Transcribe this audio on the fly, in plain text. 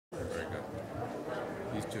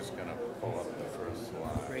He's just going to pull up the first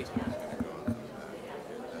slide. Great.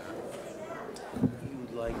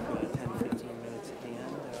 You'd like 10, 15 minutes at the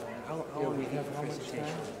end? How long we do you have have how a much presentation?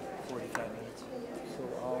 time? 45 minutes. So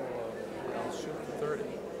I'll shoot for 30.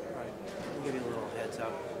 Right. I'll give you a little heads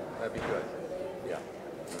up. That'd be good. Yeah.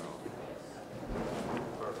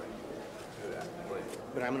 Perfect. Do that, please.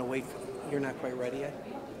 But I'm going to wait for you're not quite ready yet?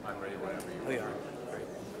 I'm ready whenever you Oh, you are. Great.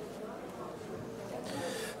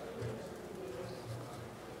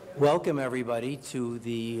 Welcome, everybody, to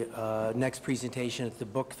the next presentation at the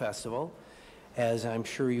Book Festival. As I'm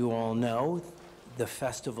sure you all know, the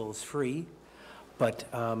festival is free, but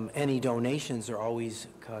any donations are always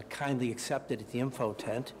kindly accepted at the info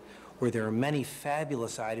tent, where there are many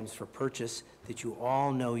fabulous items for purchase that you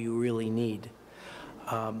all know you really need.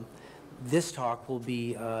 This talk will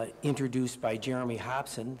be introduced by Jeremy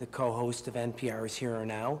Hobson, the co-host of NPR's Here or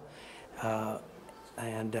Now.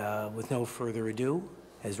 With no further ado,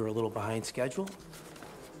 as we're a little behind schedule,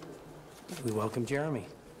 we welcome Jeremy.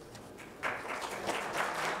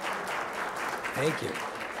 Thank you.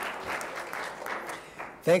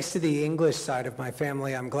 Thanks to the English side of my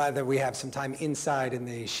family, I'm glad that we have some time inside in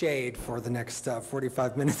the shade for the next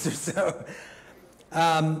 45 minutes or so.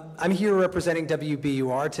 I'm here representing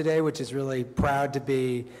WBUR today, which is really proud to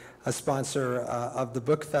be a sponsor of the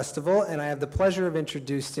Book Festival, and I have the pleasure of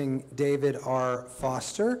introducing David R.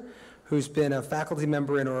 Foster, who's been a faculty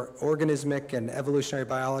member in organismic and evolutionary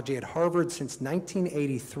biology at Harvard since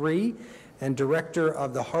 1983, and director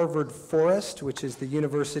of the Harvard Forest, which is the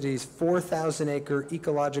university's 4,000-acre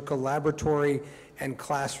ecological laboratory and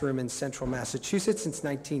classroom in central Massachusetts since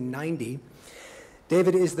 1990.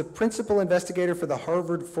 David is the principal investigator for the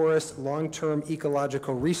Harvard Forest Long-Term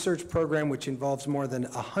Ecological Research Program, which involves more than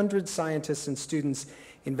 100 scientists and students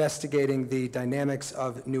investigating the dynamics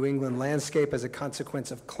of New England landscape as a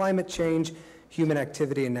consequence of climate change, human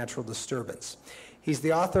activity, and natural disturbance. He's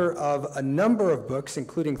the author of a number of books,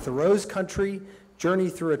 including Thoreau's Country, Journey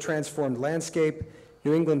Through a Transformed Landscape,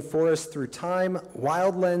 New England Forest Through Time,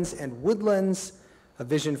 Wildlands and Woodlands, A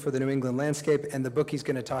Vision for the New England Landscape, and the book he's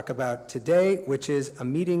going to talk about today, which is A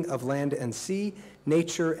Meeting of Land and Sea,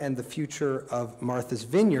 Nature and the Future of Martha's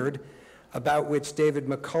Vineyard, about which David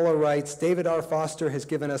McCullough writes, David R. Foster has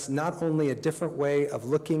given us not only a different way of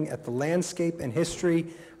looking at the landscape and history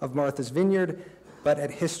of Martha's Vineyard, but at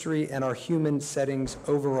history and our human settings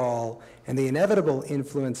overall, and the inevitable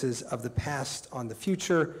influences of the past on the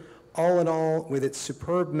future. All in all, with its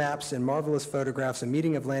superb maps and marvelous photographs, A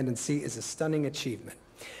Meeting of Land and Sea is a stunning achievement.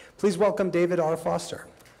 Please welcome David R. Foster.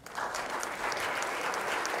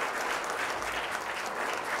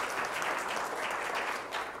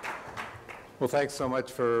 Well, thanks so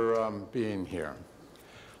much for being here.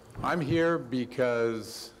 I'm here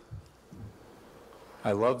because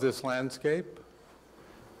I love this landscape,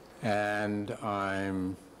 and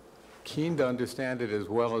I'm keen to understand it as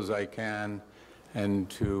well as I can and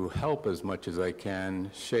to help as much as I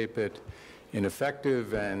can shape it in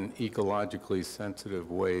effective and ecologically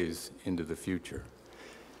sensitive ways into the future.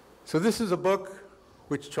 So this is a book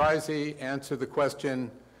which tries to answer the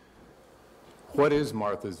question, what is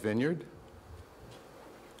Martha's Vineyard?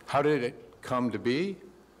 How did it come to be?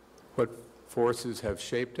 What forces have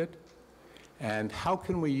shaped it? And how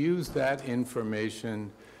can we use that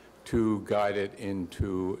information to guide it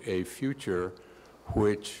into a future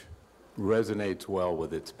which resonates well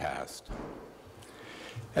with its past?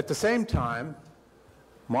 At the same time,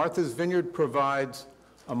 Martha's Vineyard provides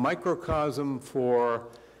a microcosm for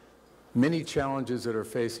many challenges that are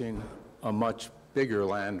facing a much bigger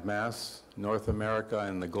landmass, North America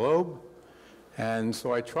and the globe. And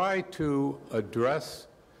so I try to address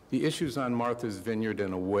the issues on Martha's Vineyard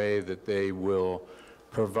in a way that they will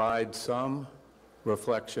provide some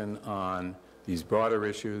reflection on these broader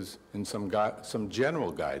issues and some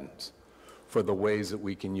general guidance for the ways that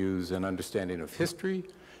we can use an understanding of history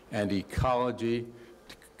and ecology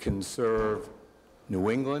to conserve New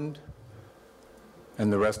England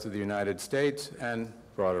and the rest of the United States and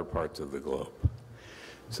broader parts of the globe.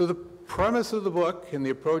 So the premise of the book and the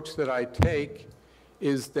approach that I take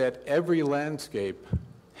is that every landscape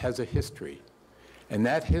has a history, and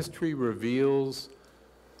that history reveals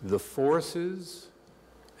the forces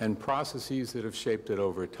and processes that have shaped it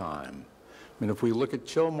over time. I mean, if we look at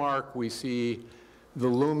Chilmark, we see the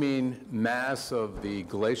looming mass of the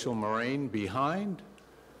glacial moraine behind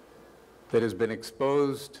that has been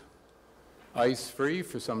exposed ice-free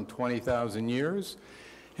for some 20,000 years.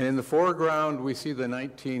 And in the foreground, we see the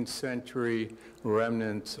 19th century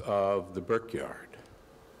remnants of the brickyard.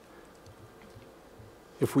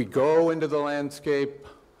 If we go into the landscape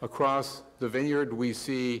across the vineyard, we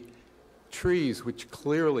see trees which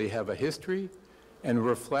clearly have a history and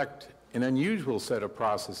reflect an unusual set of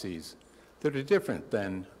processes that are different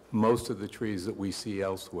than most of the trees that we see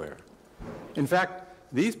elsewhere. In fact,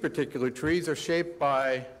 these particular trees are shaped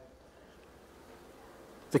by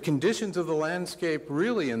the conditions of the landscape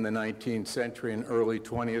really in the 19th century and early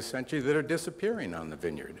 20th century that are disappearing on the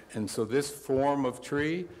vineyard. And so this form of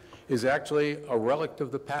tree is actually a relic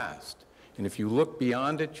of the past. And if you look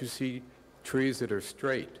beyond it, you see trees that are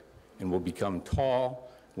straight and will become tall,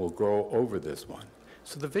 will grow over this one.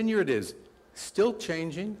 So the vineyard is still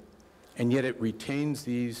changing, and yet it retains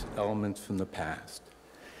these elements from the past.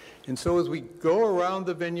 And so as we go around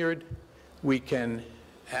the vineyard, we can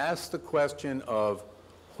ask the question of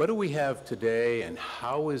what do we have today and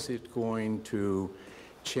how is it going to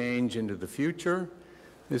change into the future?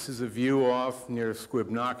 This is a view off near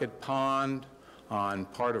Squibnocket Pond on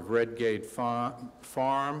part of Redgate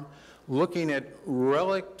Farm, looking at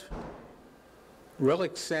relic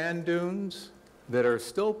sand dunes that are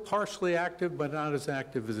still partially active, but not as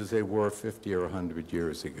active as they were 50 or 100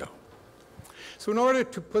 years ago. So in order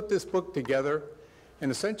to put this book together, and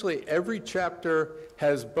essentially every chapter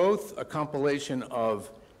has both a compilation of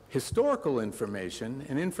historical information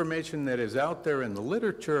and information that is out there in the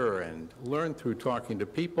literature and learned through talking to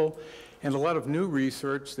people, and a lot of new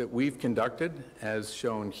research that we've conducted, as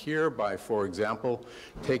shown here by, for example,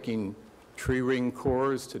 taking tree ring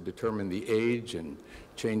cores to determine the age and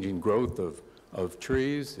changing growth of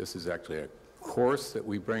trees. This is actually a course that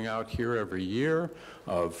we bring out here every year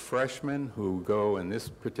of freshmen who go, in this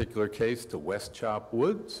particular case, to West Chop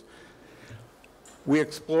Woods. We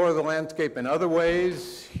explore the landscape in other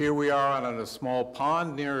ways. Here we are on a small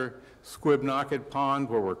pond near Squibnocket Pond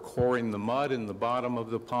where we're coring the mud in the bottom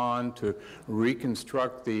of the pond to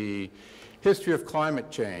reconstruct the history of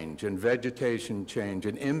climate change and vegetation change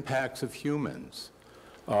and impacts of humans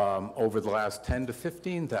over the last 10 to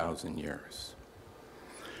 15,000 years.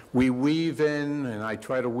 We weave in, and I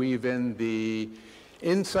try to weave in, the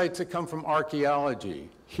insights that come from archaeology.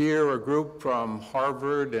 Here, a group from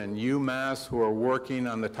Harvard and UMass who are working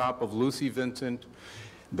on the top of Lucy Vincent,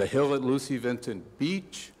 the hill at Lucy Vincent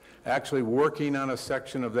Beach, actually working on a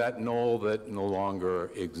section of that knoll that no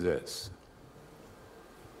longer exists.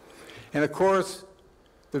 And of course,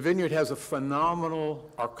 the vineyard has a phenomenal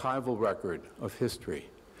archival record of history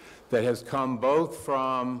that has come both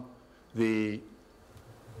from the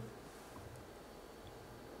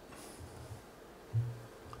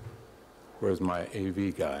where's my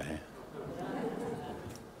AV guy?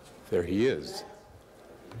 There he is.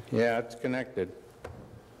 Yeah, it's connected.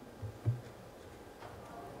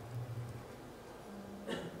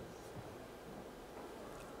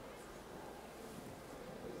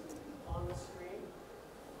 On the screen?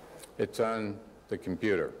 It's on the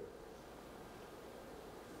computer.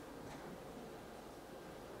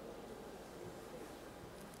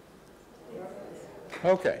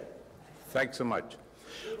 Okay, thanks so much.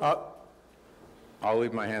 I'll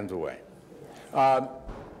leave my hands away.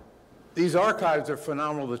 These archives are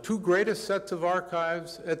phenomenal. The two greatest sets of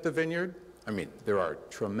archives at the vineyard, I mean, there are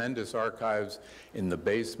tremendous archives in the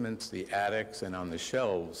basements, the attics, and on the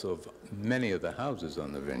shelves of many of the houses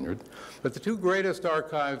on the vineyard. But the two greatest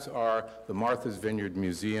archives are the Martha's Vineyard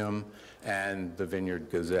Museum and the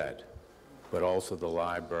Vineyard Gazette, but also the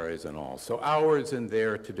libraries and all. So hours in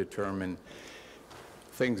there to determine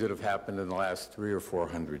things that have happened in the last 300 or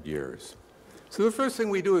 400 years. So the first thing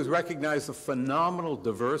we do is recognize the phenomenal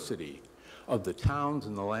diversity of the towns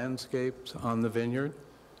and the landscapes on the vineyard.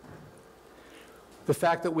 The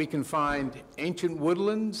fact that we can find ancient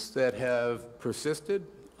woodlands that have persisted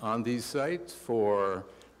on these sites for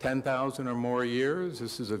 10,000 or more years.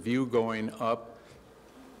 This is a view going up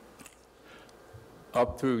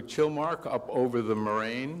through Chilmark, up over the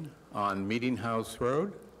moraine on Meeting House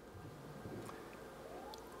Road.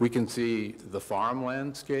 We can see the farm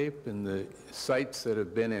landscape and the sites that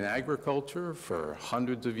have been in agriculture for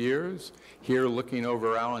hundreds of years. Here looking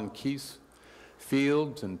over Allen Keith's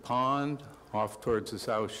fields and pond off towards the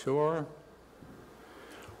South Shore.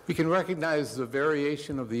 We can recognize the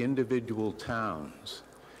variation of the individual towns.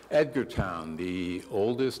 Edgartown, the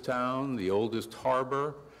oldest town, the oldest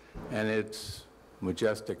harbor, and its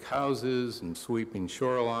majestic houses and sweeping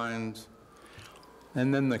shorelines.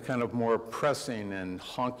 And then the kind of more pressing and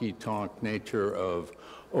honky-tonk nature of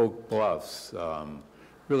Oak Bluffs,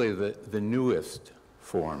 really the newest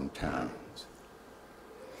formed towns.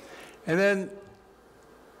 And then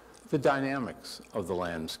the dynamics of the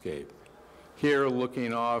landscape. Here,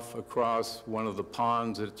 looking off across one of the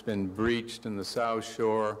ponds that's been breached in the South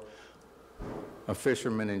Shore, a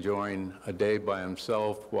fisherman enjoying a day by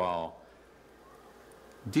himself while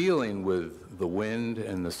dealing with the wind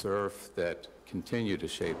and the surf that continue to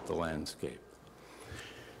shape the landscape.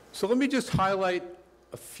 So let me just highlight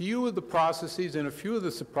a few of the processes and a few of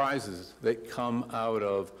the surprises that come out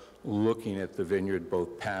of looking at the vineyard,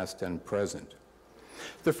 both past and present.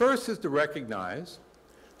 The first is to recognize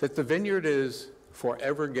that the vineyard is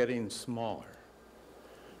forever getting smaller.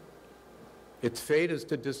 Its fate is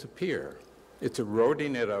to disappear. It's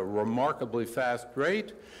eroding at a remarkably fast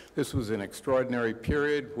rate. This was an extraordinary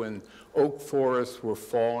period when oak forests were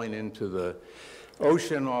falling into the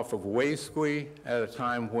ocean off of Waysquy at a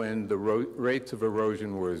time when the rates of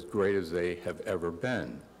erosion were as great as they have ever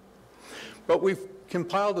been. But we've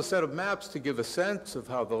compiled a set of maps to give a sense of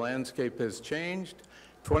how the landscape has changed.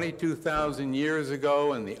 22,000 years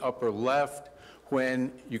ago in the upper left,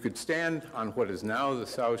 when you could stand on what is now the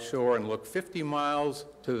South Shore and look 50 miles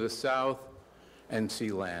to the south and see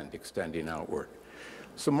land extending outward.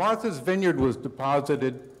 So Martha's Vineyard was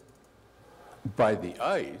deposited by the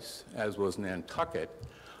ice, as was Nantucket,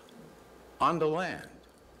 onto land.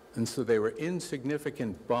 And so they were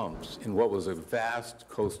insignificant bumps in what was a vast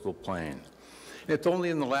coastal plain. It's only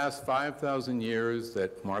in the last 5,000 years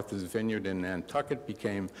that Martha's Vineyard in Nantucket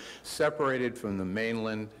became separated from the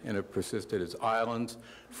mainland and have persisted as islands,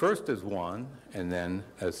 first as one and then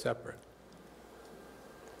as separate.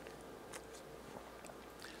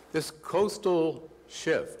 This coastal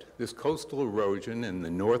shift, this coastal erosion and the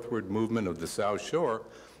northward movement of the South Shore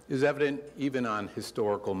is evident even on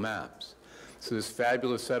historical maps. So this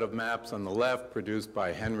fabulous set of maps on the left, produced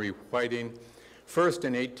by Henry Whiting, first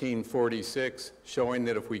in 1846, showing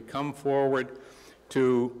that if we come forward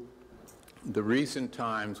to the recent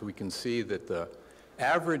times, we can see that the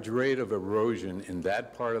average rate of erosion in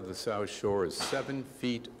that part of the South Shore is 7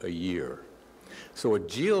 feet a year. So a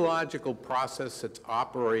geological process that's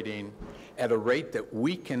operating at a rate that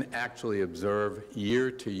we can actually observe year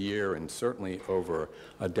to year, and certainly over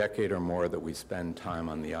a decade or more that we spend time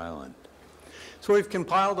on the island. So we've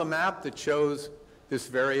compiled a map that shows this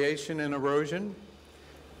variation in erosion,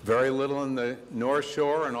 very little in the North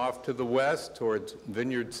Shore and off to the west towards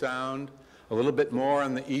Vineyard Sound, a little bit more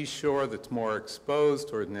on the East Shore that's more exposed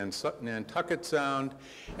towards Nantucket Sound,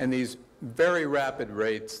 and these very rapid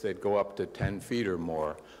rates that go up to 10 feet or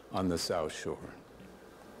more on the South Shore.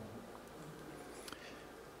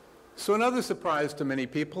 So another surprise to many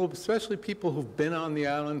people, especially people who've been on the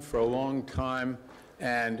island for a long time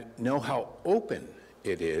and know how open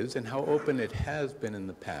it is and how open it has been in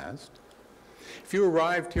the past. If you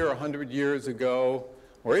arrived here 100 years ago,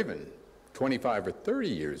 or even 25 or 30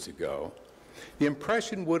 years ago, the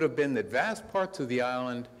impression would have been that vast parts of the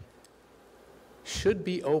island should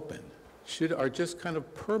be open, are just kind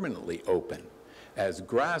of permanently open, as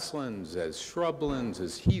grasslands, as shrublands,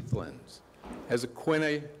 as heathlands, as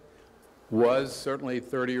Aquina was certainly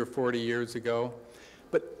 30 or 40 years ago.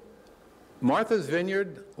 But Martha's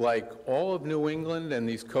Vineyard, like all of New England and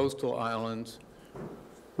these coastal islands,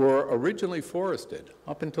 were originally forested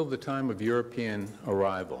up until the time of European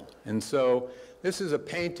arrival. And so this is a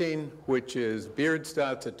painting which is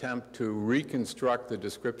Beardstout's attempt to reconstruct the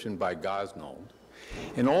description by Gosnold.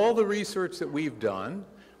 And all the research that we've done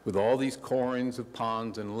with all these corings of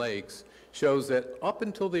ponds and lakes shows that up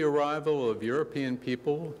until the arrival of European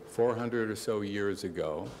people 400 or so years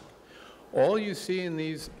ago, all you see in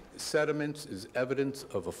these sediments is evidence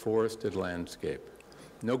of a forested landscape.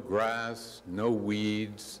 No grass, no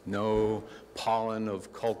weeds, no pollen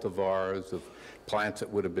of cultivars, of plants that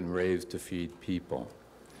would have been raised to feed people.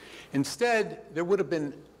 Instead, there would have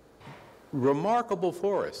been remarkable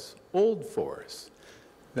forests, old forests.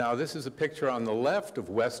 Now, this is a picture on the left of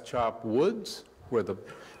West Chop Woods, where the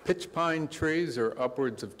pitch pine trees are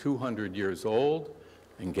upwards of 200 years old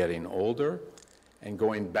and getting older, and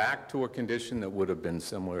going back to a condition that would have been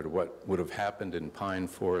similar to what would have happened in pine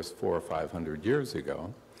forest 400 or 500 years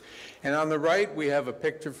ago. And on the right, we have a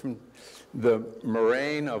picture from the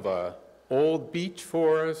moraine of an old beech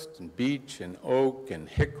forest, and beech and oak and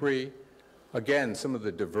hickory. Again, some of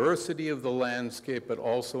the diversity of the landscape, but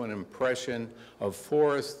also an impression of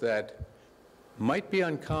forests that might be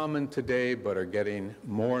uncommon today, but are getting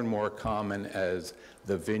more and more common as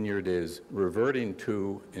the vineyard is reverting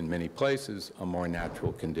to, in many places, a more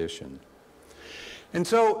natural condition. And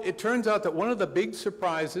so it turns out that one of the big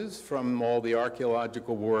surprises from all the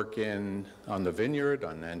archaeological work on the vineyard,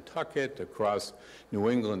 on Nantucket, across New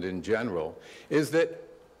England in general, is that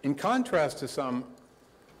in contrast to some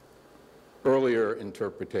earlier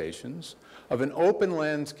interpretations of an open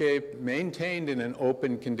landscape maintained in an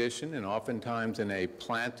open condition and oftentimes in a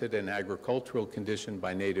planted and agricultural condition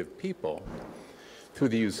by native people through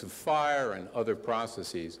the use of fire and other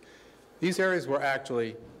processes, these areas were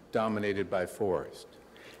actually dominated by forest.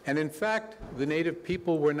 And in fact, the native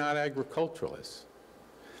people were not agriculturalists.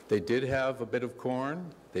 They did have a bit of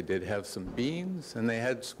corn, they did have some beans, and they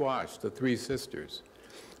had squash, the three sisters.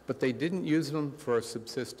 But they didn't use them for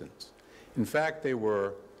subsistence. In fact, they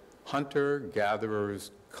were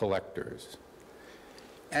hunter-gatherers, collectors.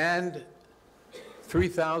 And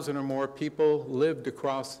 3,000 or more people lived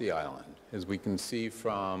across the island, as we can see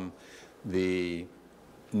from the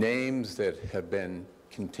names that have been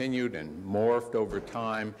continued and morphed over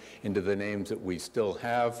time into the names that we still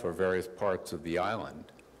have for various parts of the island.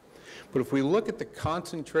 But if we look at the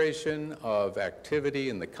concentration of activity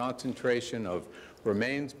and the concentration of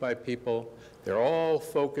remains by people, they're all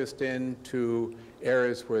focused into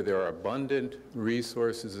areas where there are abundant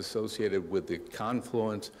resources associated with the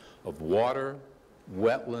confluence of water,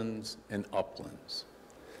 wetlands, and uplands.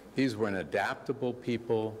 These were an adaptable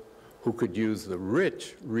people who could use the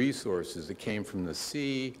rich resources that came from the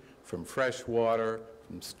sea, from fresh water,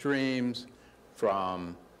 from streams,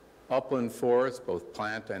 from upland forests, both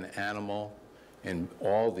plant and animal, in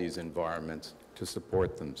all these environments to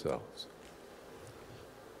support themselves.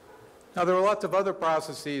 Now, there are lots of other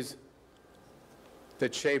processes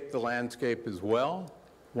that shape the landscape as well.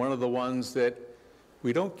 One of the ones that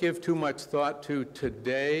we don't give too much thought to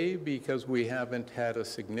today because we haven't had a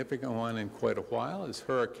significant one in quite a while is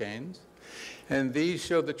hurricanes. And these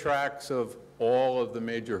show the tracks of all of the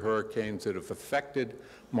major hurricanes that have affected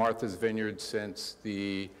Martha's Vineyard since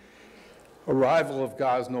the arrival of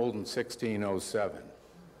Gosnold in 1607.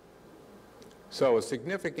 So a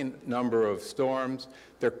significant number of storms.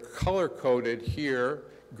 They're color-coded here.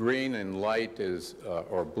 Green and light is,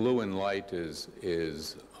 or blue and light is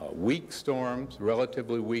weak storms,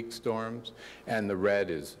 relatively weak storms, and the red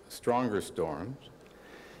is stronger storms.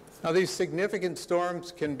 Now these significant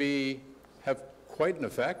storms can have quite an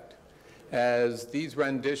effect, as these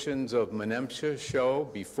renditions of Menemsha show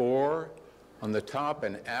before on the top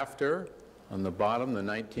and after on the bottom, the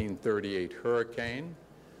 1938 hurricane.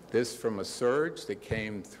 This from a surge that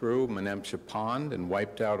came through Menemsha Pond and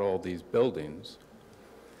wiped out all these buildings.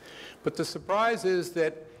 But the surprise is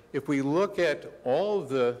that if we look at all of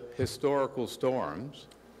the historical storms,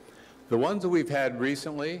 the ones that we've had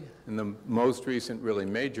recently, and the most recent really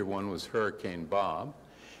major one was Hurricane Bob,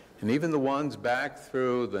 and even the ones back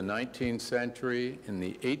through the 19th century and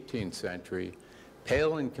the 18th century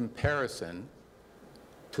pale in comparison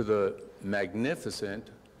to the magnificent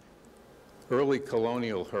early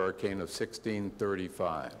colonial hurricane of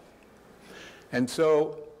 1635. And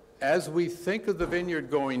so as we think of the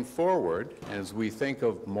vineyard going forward, and as we think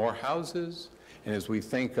of more houses, and as we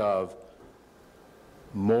think of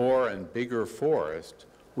more and bigger forest,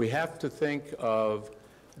 we have to think of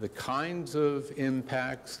the kinds of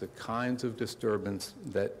impacts, the kinds of disturbance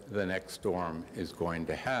that the next storm is going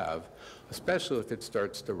to have, especially if it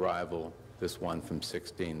starts to rival this one from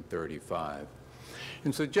 1635.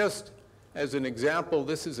 And so just as an example,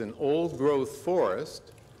 this is an old-growth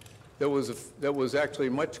forest that was actually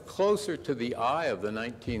much closer to the eye of the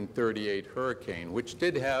 1938 hurricane, which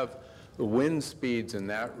did have the wind speeds in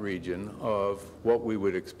that region of what we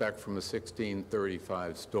would expect from a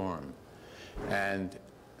 1635 storm. And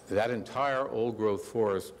that entire old-growth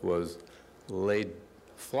forest was laid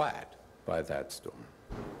flat by that storm.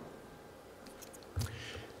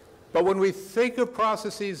 But when we think of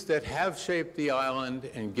processes that have shaped the island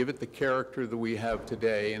and give it the character that we have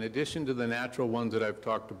today, in addition to the natural ones that I've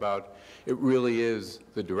talked about, it really is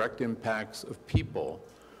the direct impacts of people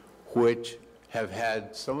which have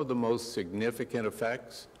had some of the most significant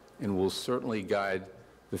effects and will certainly guide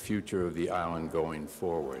the future of the island going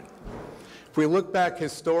forward. If we look back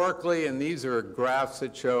historically, and these are graphs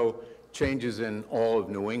that show changes in all of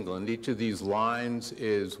New England, each of these lines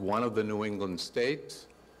is one of the New England states.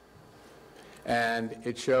 And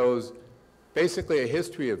it shows basically a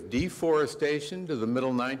history of deforestation to the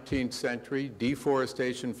middle 19th century,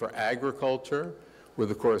 deforestation for agriculture,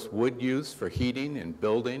 with, of course, wood use for heating and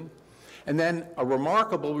building, and then a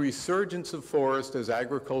remarkable resurgence of forest as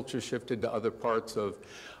agriculture shifted to other parts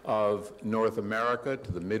of North America,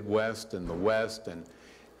 to the Midwest and the West, and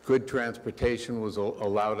good transportation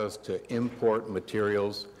allowed us to import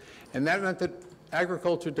materials. And that meant that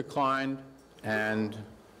agriculture declined and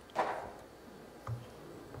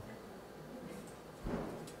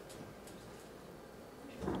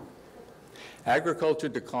agriculture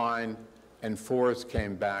declined and forests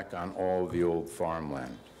came back on all of the old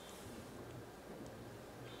farmland.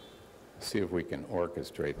 See if we can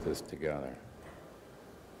orchestrate this together.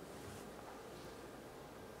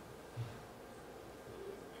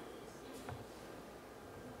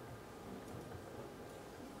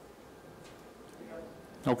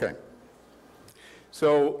 Okay.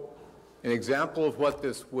 So an example of what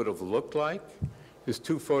this would have looked like is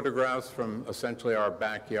two photographs from essentially our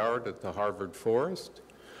backyard at the Harvard Forest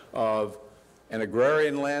of an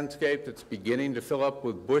agrarian landscape that's beginning to fill up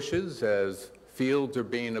with bushes as fields are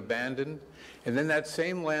being abandoned, and then that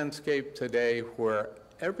same landscape today where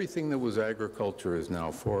everything that was agriculture is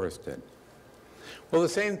now forested. Well, the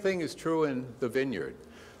same thing is true in the vineyard.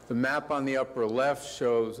 The map on the upper left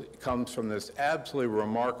comes from this absolutely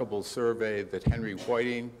remarkable survey that Henry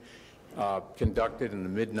Whiting conducted in the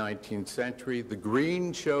mid-19th century. The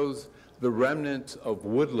green shows the remnants of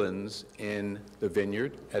woodlands in the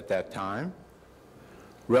vineyard at that time.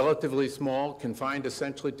 Relatively small, confined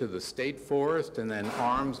essentially to the state forest, and then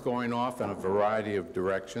arms going off in a variety of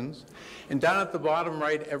directions. And down at the bottom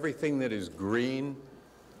right, everything that is green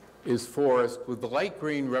is forest, with the light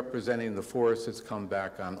green representing the forest that's come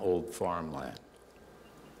back on old farmland.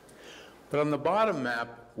 But on the bottom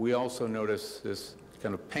map, we also notice this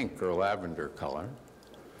kind of pink or lavender color,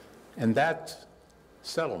 and that's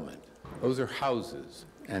settlement. Those are houses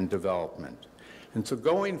and development. And so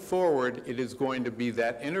going forward, it is going to be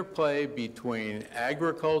that interplay between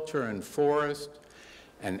agriculture and forest,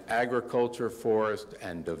 and agriculture, forest,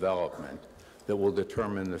 and development that will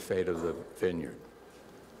determine the fate of the vineyard.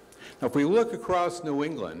 Now, if we look across New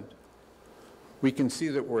England, we can see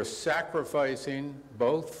that we're sacrificing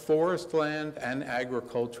both forest land and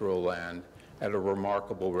agricultural land at a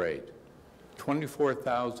remarkable rate.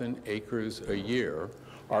 24,000 acres a year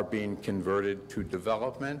are being converted to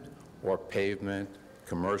development or pavement,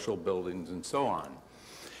 commercial buildings, and so on.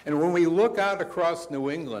 And when we look out across New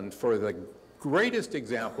England for the greatest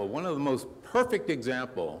example, one of the most perfect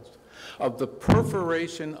examples of the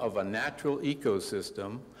perforation of a natural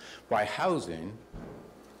ecosystem by housing,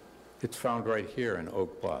 it's found right here in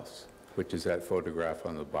Oak Bluffs, which is that photograph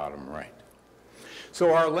on the bottom right.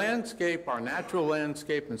 So our landscape, our natural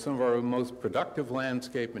landscape, and some of our most productive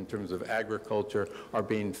landscape in terms of agriculture are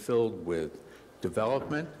being filled with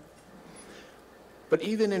development. But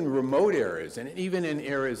even in remote areas, and even in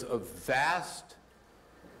areas of vast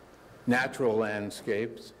natural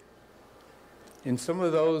landscapes, in some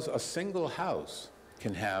of those, a single house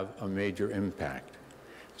can have a major impact.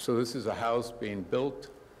 So this is a house being built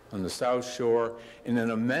on the South Shore in an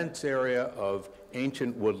immense area of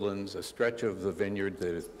ancient woodlands, a stretch of the vineyard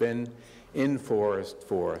that has been in forest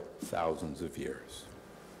for thousands of years.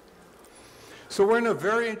 So we're in a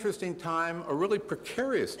very interesting time, a really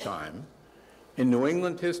precarious time in New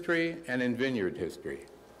England history and in vineyard history.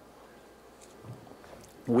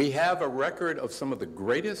 We have a record of some of the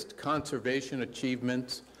greatest conservation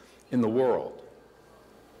achievements in the world.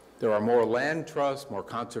 There are more land trusts, more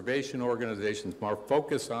conservation organizations, more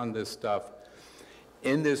focus on this stuff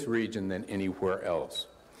in this region than anywhere else.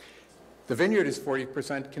 The vineyard is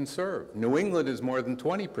 40% conserved. New England is more than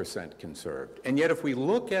 20% conserved. And yet if we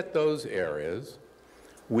look at those areas,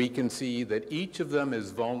 we can see that each of them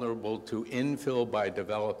is vulnerable to infill by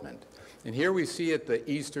development. And here we see at the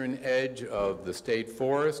eastern edge of the state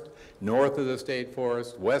forest, north of the state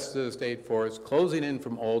forest, west of the state forest, closing in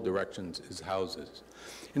from all directions is houses.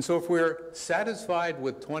 And so if we're satisfied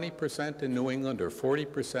with 20% in New England or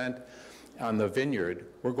 40% on the vineyard,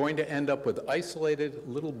 we're going to end up with isolated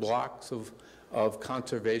little blocks of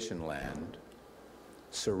conservation land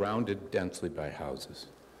surrounded densely by houses.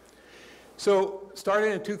 So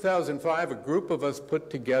starting in 2005, a group of us put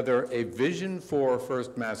together a vision for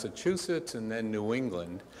first Massachusetts and then New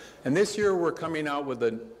England. And this year we're coming out with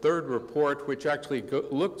a third report which actually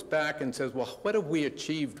looks back and says, well, what have we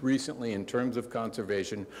achieved recently in terms of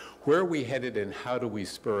conservation? Where are we headed and how do we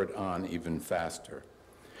spur it on even faster?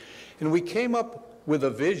 And we came up with a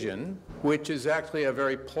vision, which is actually a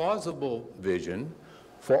very plausible vision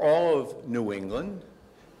for all of New England.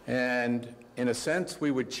 And in a sense,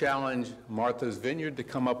 we would challenge Martha's Vineyard to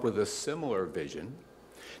come up with a similar vision.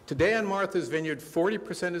 Today on Martha's Vineyard,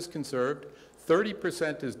 40% is conserved,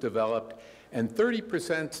 30% is developed, and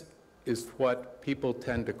 30% is what people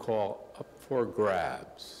tend to call up for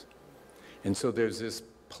grabs. And so there's this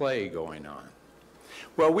play going on.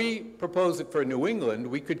 Well, we propose that for New England,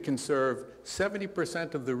 we could conserve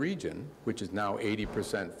 70% of the region, which is now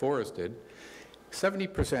 80% forested,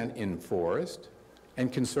 70% in forest,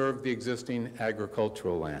 and conserve the existing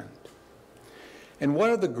agricultural land. And one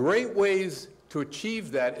of the great ways to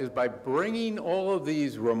achieve that is by bringing all of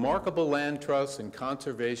these remarkable land trusts and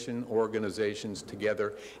conservation organizations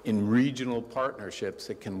together in regional partnerships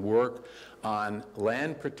that can work on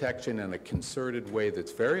land protection in a concerted way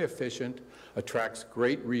that's very efficient, attracts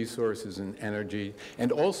great resources and energy,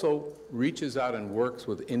 and also reaches out and works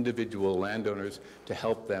with individual landowners to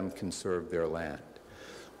help them conserve their land.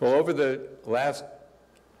 Well, over the last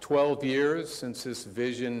 12 years since this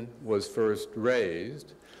vision was first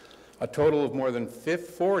raised, a total of more than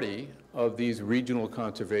 40 of these regional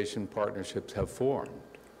conservation partnerships have formed.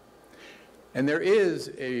 And there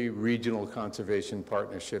is a regional conservation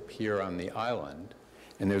partnership here on the island,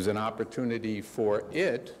 and there's an opportunity for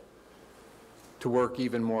it to work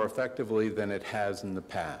even more effectively than it has in the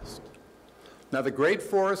past. Now, the great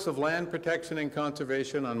force of land protection and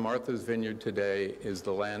conservation on Martha's Vineyard today is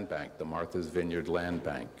the land bank, the Martha's Vineyard Land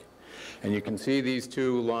Bank. And you can see these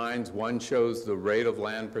two lines. One shows the rate of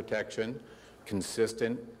land protection,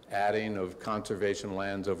 consistent adding of conservation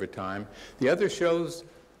lands over time. The other shows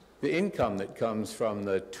the income that comes from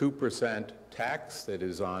the 2% tax that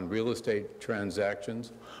is on real estate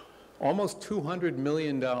transactions. Almost $200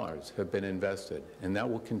 million have been invested, and that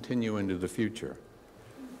will continue into the future.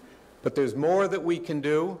 But there's more that we can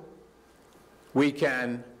do. We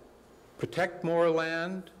can protect more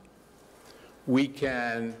land. We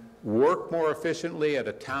can work more efficiently at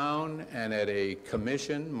a town and at a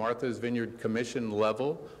commission, Martha's Vineyard Commission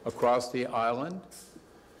level across the island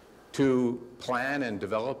to plan and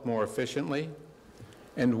develop more efficiently.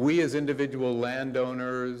 And we as individual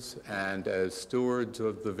landowners and as stewards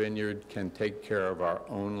of the vineyard can take care of our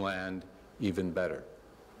own land even better.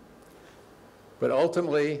 But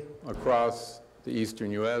ultimately, across the eastern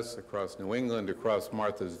U.S., across New England, across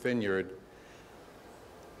Martha's Vineyard,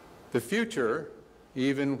 the future,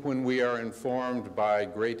 even when we are informed by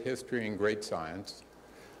great history and great science,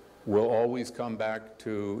 will always come back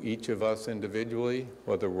to each of us individually,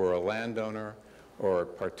 whether we're a landowner or a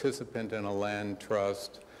participant in a land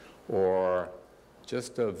trust or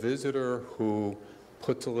just a visitor who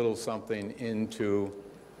puts a little something into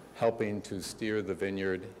helping to steer the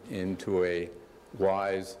vineyard into a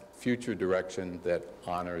wise future direction that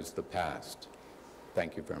honors the past.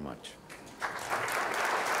 Thank you very much.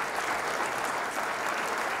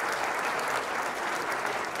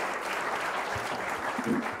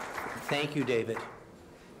 Thank you, David.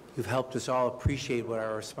 You've helped us all appreciate what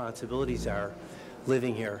our responsibilities are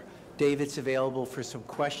living here. David's available for some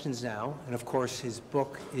questions now, and of course his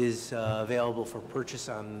book is available for purchase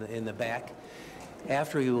in the back.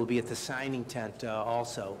 After, you will be at the signing tent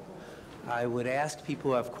also. I would ask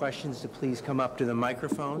people who have questions to please come up to the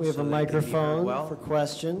microphone. We have so a they can be heard microphone well. for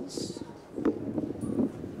questions.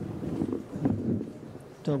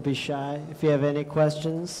 Don't be shy if you have any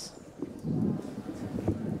questions. We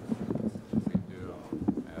do,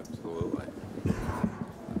 absolutely.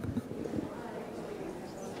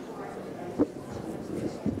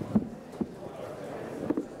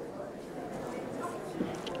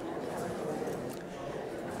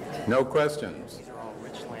 No questions. These are all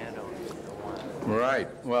rich landowners. Right.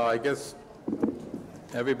 Well, I guess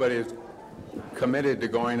everybody is committed to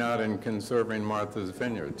going out and conserving Martha's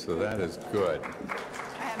Vineyard, so that is good.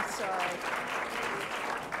 I'm sorry.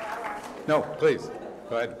 No, please,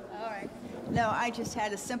 go ahead. All right. No, I just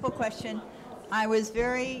had a simple question. I was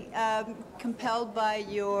very compelled by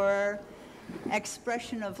your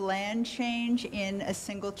expression of land change in a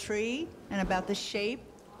single tree and about the shape,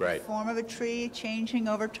 Right. form of a tree changing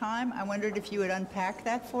over time. I wondered if you would unpack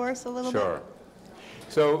that for us a little bit. Sure.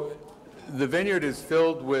 So the vineyard is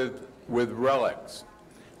filled with relics.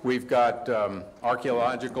 We've got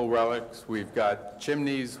archaeological relics. We've got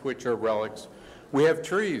chimneys, which are relics. We have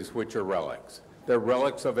trees, which are relics. They're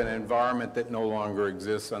relics of an environment that no longer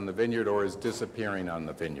exists on the vineyard or is disappearing on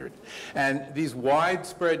the vineyard. And these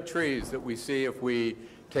widespread trees that we see if we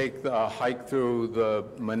take the hike through the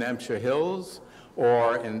Menemsha Hills,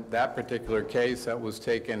 or in that particular case, that was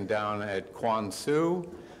taken down at Quansu,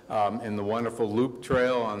 in the wonderful loop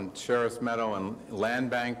trail on Sheriff's Meadow and Land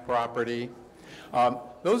Bank property.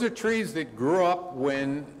 Those are trees that grew up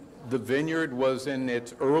when the vineyard was in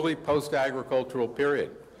its early post-agricultural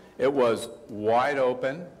period. It was wide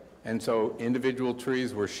open, and so individual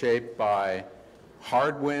trees were shaped by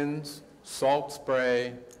hard winds, salt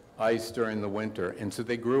spray, ice during the winter, and so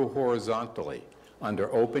they grew horizontally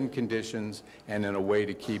under open conditions and in a way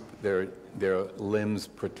to keep their limbs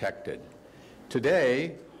protected.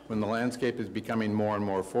 Today, when the landscape is becoming more and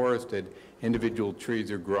more forested, individual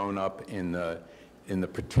trees are grown up in the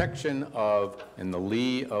protection of, in the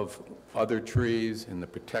lee of other trees, in the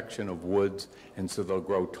protection of woods, and so they'll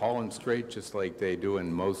grow tall and straight just like they do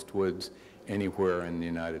in most woods anywhere in the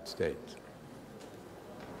United States.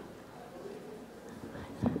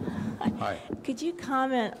 Hi. Could you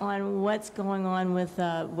comment on what's going on with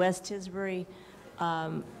West Tisbury?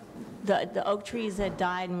 The oak trees that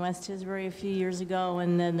died in West Tisbury a few years ago,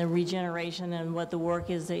 and then the regeneration and what the work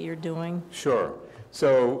is that you're doing? Sure.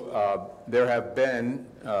 So there have been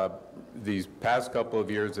these past couple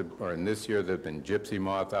of years, or in this year, there have been gypsy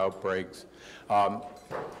moth outbreaks.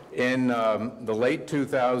 In the late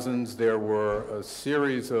 2000s, there were a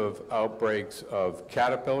series of outbreaks of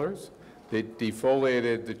caterpillars that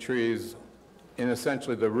defoliated the trees in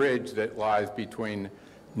essentially the ridge that lies between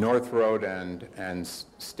North Road and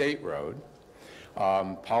State Road.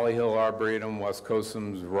 Polyhill Arboretum,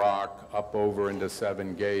 Westcoastam's Rock, up over into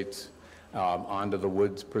Seven Gates, onto the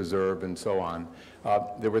Woods Preserve, and so on.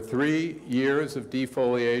 There were 3 years of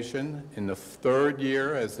defoliation. In the 3rd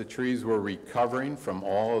year, as the trees were recovering from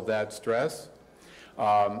all of that stress,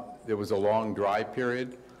 there was a long dry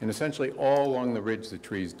period, and essentially all along the ridge the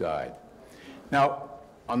trees died. Now,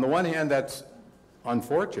 on the one hand, that's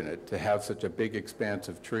unfortunate to have such a big expanse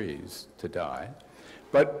of trees to die,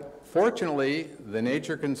 but fortunately, the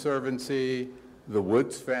Nature Conservancy, the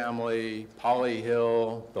Woods family,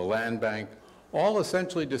 Polyhill, the Land Bank, all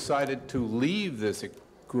essentially decided to leave this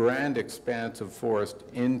grand expanse of forest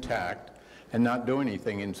intact and not do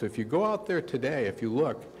anything. And so if you go out there today, if you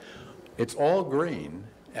look, it's all green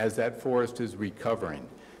as that forest is recovering.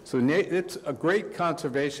 So it's a great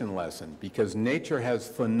conservation lesson because nature has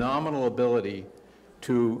phenomenal ability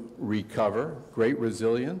to recover, great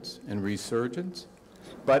resilience and resurgence,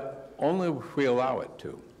 but only if we allow it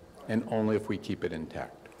to, and only if we keep it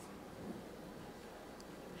intact.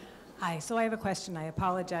 Hi, so I have a question. I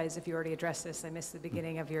apologize if you already addressed this. I missed the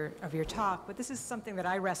beginning of your talk, but this is something that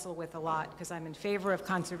I wrestle with a lot because I'm in favor of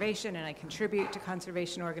conservation and I contribute to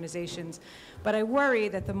conservation organizations. But I worry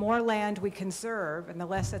that the more land we conserve and the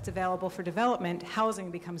less that's available for development, housing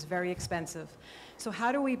becomes very expensive. So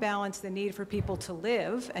how do we balance the need for people to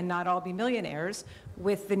live and not all be millionaires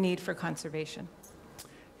with the need for conservation?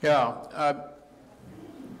 Yeah.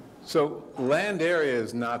 So land area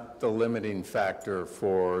is not the limiting factor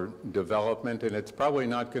for development, and it's probably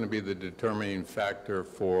not going to be the determining factor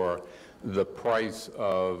for the price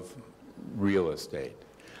of real estate.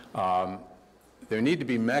 There need to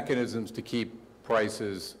be mechanisms to keep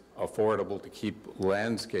prices affordable, to keep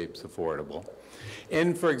landscapes affordable.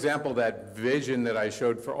 In, for example, that vision that I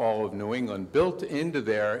showed for all of New England, built into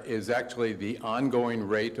there is actually the ongoing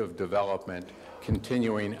rate of development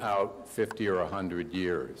continuing out 50 or 100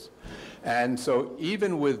 years. And so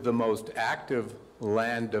even with the most active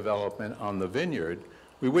land development on the vineyard,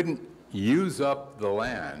 we wouldn't use up the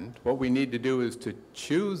land. What we need to do is to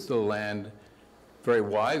choose the land very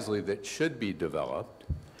wisely that should be developed,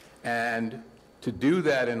 and to do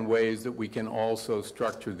that in ways that we can also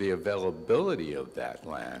structure the availability of that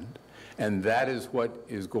land. And that is what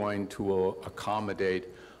is going to accommodate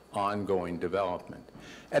ongoing development.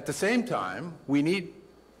 At the same time, we need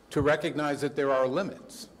to recognize that there are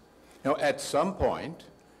limits. You know, at some point,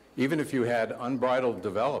 even if you had unbridled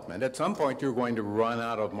development, at some point you're going to run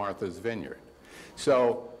out of Martha's Vineyard.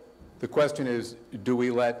 So the question is, do we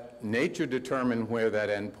let nature determine where that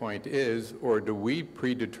endpoint is, or do we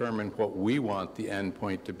predetermine what we want the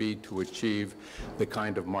endpoint to be to achieve the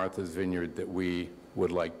kind of Martha's Vineyard that we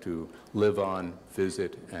would like to live on,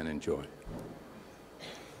 visit, and enjoy?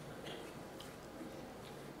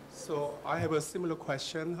 So I have a similar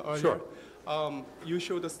question earlier. Sure. You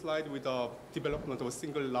showed a slide with the development of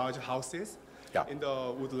single large houses in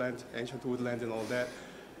the woodland, ancient woodland and all that.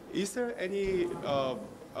 Is there any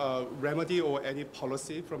remedy or any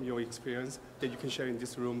policy from your experience that you can share in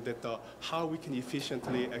this room that how we can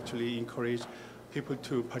efficiently actually encourage people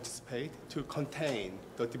to participate, to contain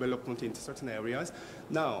the development in certain areas?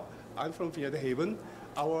 Now, I'm from Vineyard Haven.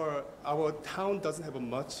 Our town doesn't have a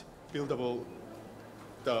much buildable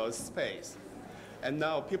space. And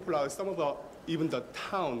now people are, even the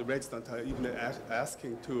town residents are even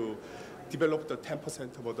asking to develop the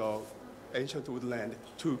 10% of the ancient woodland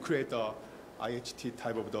to create the IHT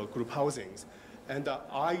type of the group housings. And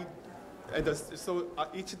so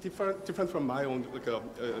it's different from my own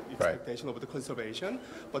expectation of the conservation.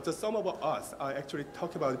 But some of us are actually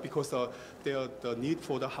talking about it because the need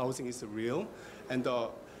for the housing is real. And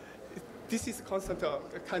this is constant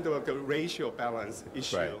kind of a ratio balance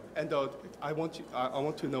issue. Right. And I want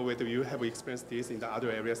to know whether you have experienced this in the other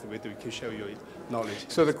areas and whether you can share your knowledge.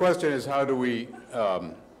 So the question is, how do we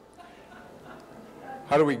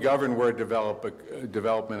govern where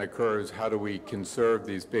development occurs? How do we conserve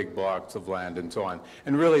these big blocks of land and so on?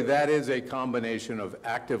 And really that is a combination of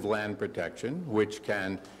active land protection, which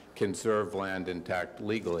can conserve land intact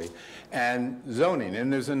legally, and zoning.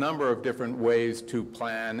 And there's a number of different ways to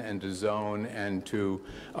plan and to zone and to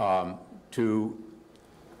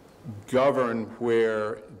govern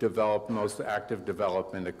where most active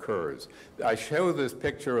development occurs. I show this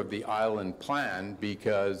picture of the island plan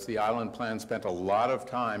because the island plan spent a lot of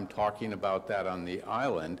time talking about that on the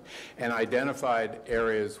island and identified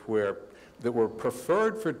areas that were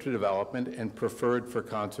preferred for development and preferred for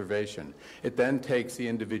conservation. It then takes the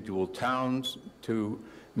individual towns to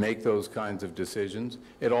make those kinds of decisions.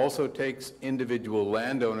 It also takes individual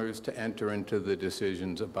landowners to enter into the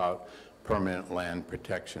decisions about permanent land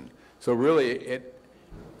protection. So really,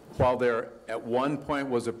 while there at one point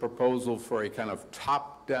was a proposal for a kind of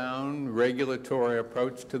top-down regulatory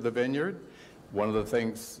approach to the vineyard, one of the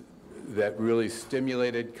things that really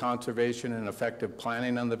stimulated conservation and effective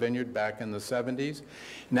planning on the vineyard back in the 70s.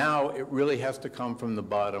 Now it really has to come from the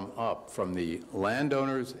bottom up, from the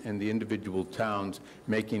landowners and the individual towns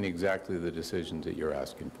making exactly the decisions that you're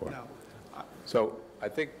asking for. So I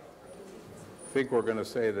think we're going to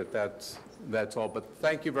say that that's all, but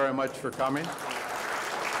thank you very much for coming.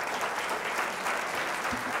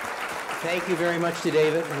 Thank you very much to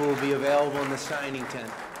David, who will be available in the signing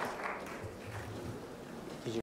tent.